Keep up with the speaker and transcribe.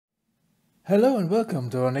Hello and welcome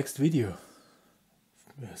to our next video.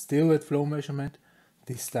 We are still at flow measurement.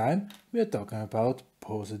 This time we are talking about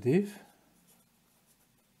positive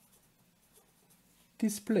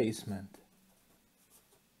displacement.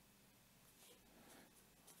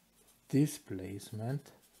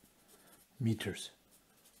 Displacement meters.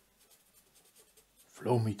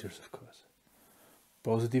 Flow meters, of course.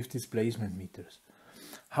 Positive displacement meters.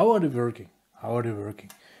 How are they working?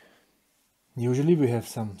 Usually we have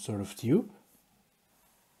some sort of tube.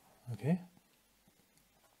 Okay.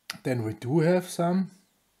 Then we do have some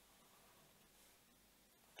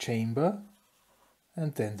chamber,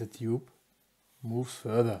 and then the tube moves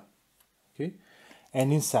further. Okay.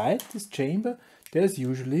 And inside this chamber there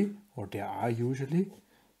are usually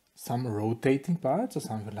some rotating parts or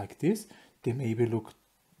something like this. They maybe look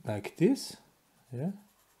like this. Yeah.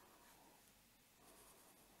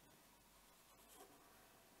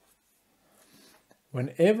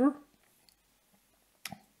 Whenever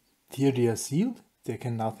here they are sealed, there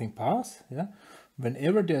can nothing pass. Yeah.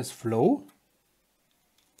 Whenever there's flow,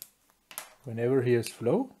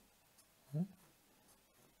 yeah,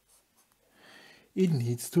 it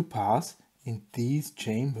needs to pass in these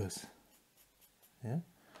chambers. Yeah.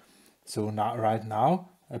 So now, right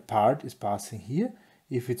now, a part is passing here.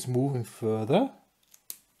 If it's moving further,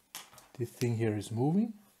 this thing here is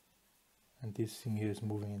moving, and this thing here is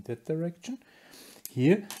moving in that direction.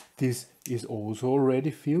 Here, this is also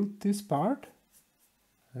already filled, this part.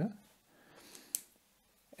 Yeah.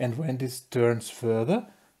 And when this turns further,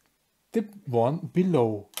 the one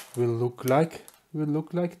below will look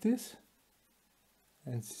like this,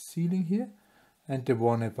 and sealing here, and the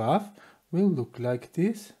one above will look like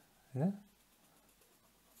this. Yeah.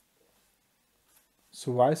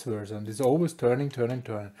 So vice versa, and it's always turning,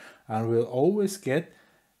 and we'll always get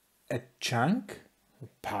a chunk, a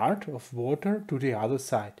part of water to the other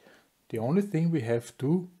side. The only thing we have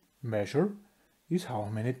to measure is how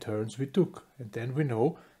many turns we took, and then we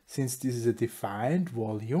know, since this is a defined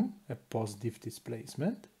volume, a positive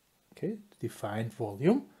displacement, okay, defined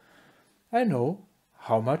volume, I know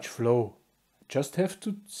how much flow. Just have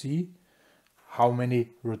to see how many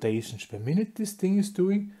rotations per minute this thing is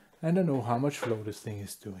doing, and I know how much flow this thing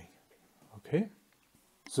is doing. Okay,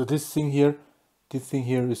 so this thing here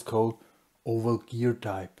is called oval gear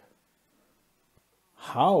type.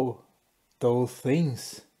 How those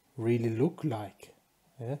things really look like,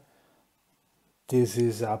 yeah, this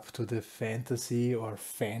is up to the fantasy or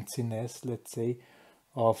fanciness, let's say,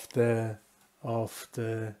 of the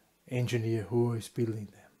engineer who is building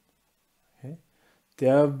them. Okay?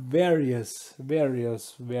 There are various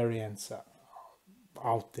variants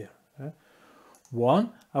out there.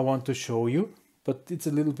 One I want to show you, but it's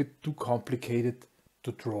a little bit too complicated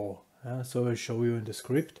to draw. So I'll show you in the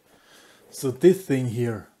script. So this thing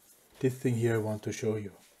here I want to show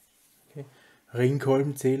you. Okay.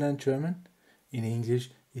 Ringkolbenzähler in German. In English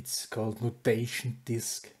it's called nutation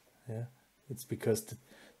disk. Yeah. It's because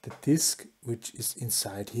the disk which is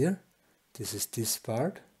inside here, this is this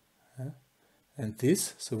part, and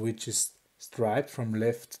this, so which is striped from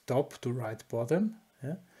left top to right bottom.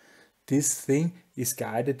 Yeah. This thing is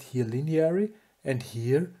guided here linearly and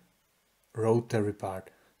here rotary part.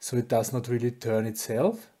 So it does not really turn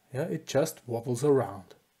itself. Yeah, it just wobbles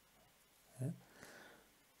around. Yeah.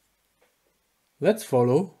 Let's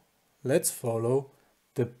follow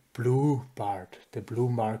the blue part, the blue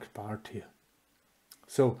marked part here.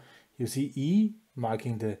 So you see E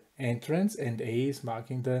marking the entrance and A is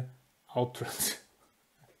marking the outrance,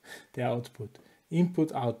 the output.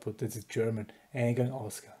 Input, output, that's in German, Eingang,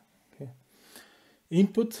 Ausgang. Okay.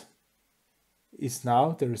 Input is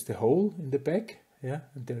now, there is the hole in the back, yeah,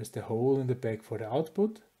 and there is the hole in the back for the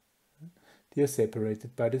output. They are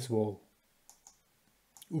separated by this wall.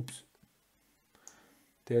 Oops.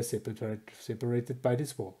 They are separated by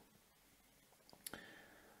this wall.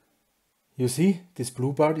 You see, this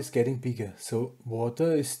blue part is getting bigger, so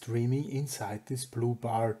water is streaming inside this blue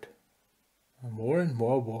part. And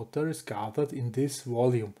more water is gathered in this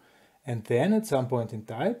volume. And then at some point in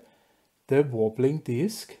time, the wobbling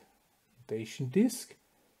disk, rotation disk,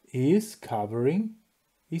 is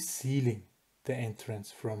sealing the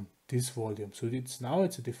entrance from this volume. So it's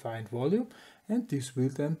a defined volume, and this will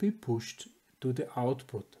then be pushed to the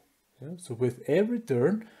output. Yeah? So with every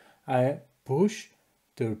turn, I push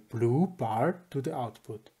the blue part to the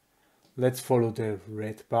output. Let's follow the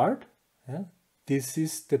red part. Yeah? This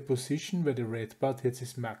is the position where the red part hits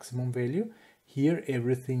its maximum value. Here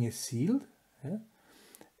everything is sealed. Yeah?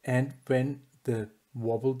 And when the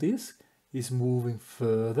wobble disk is moving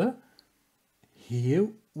further, here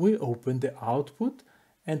we open the output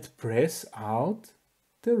and press out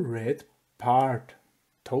the red part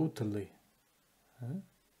totally.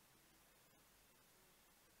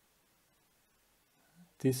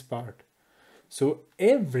 This part. So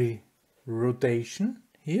every rotation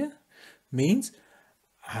here means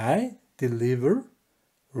I deliver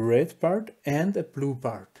red part and a blue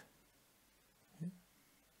part.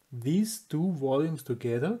 These two volumes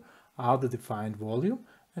together are the defined volume,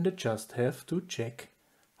 and I just have to check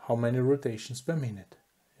how many rotations per minute.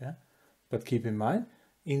 Yeah? But keep in mind,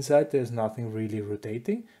 inside there's nothing really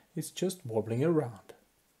rotating, it's just wobbling around.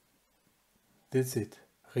 That's it.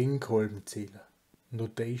 Ringkolbenzähler.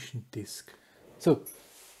 Nutation disk. So,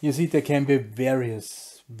 you see there can be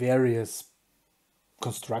various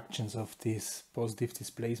constructions of these positive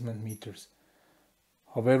displacement meters.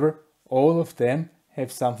 However, all of them have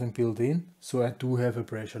something built in, so I do have a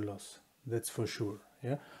pressure loss. That's for sure.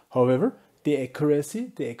 Yeah. However, the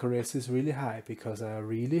accuracy is really high because I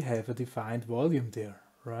really have a defined volume there,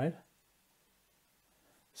 right?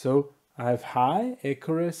 So I have high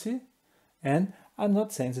accuracy and I'm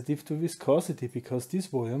not sensitive to viscosity because this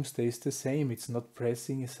volume stays the same. It's not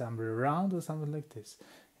pressing somewhere around or something like this.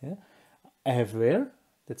 Yeah. I have wear,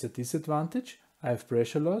 that's a disadvantage. I have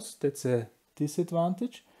pressure loss, that's a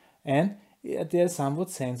disadvantage. And they are somewhat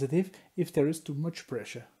sensitive if there is too much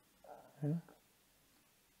pressure.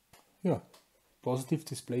 Yeah, positive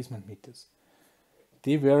displacement meters.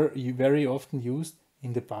 They were very often used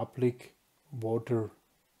in the public water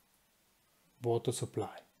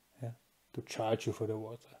supply, yeah, to charge you for the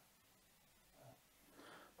water.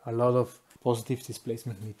 A lot of positive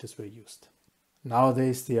displacement meters were used.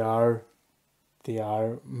 Nowadays they are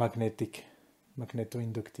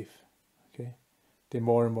magneto-inductive. Okay, they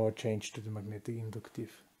more and more change to the magnetic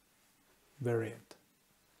inductive variant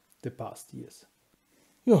the past years.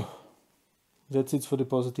 Yeah, that's it for the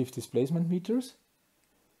positive displacement meters.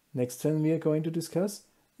 Next time we are going to discuss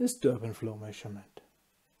is turbine flow measurement.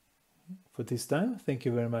 For this time, thank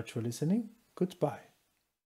you very much for listening. Goodbye.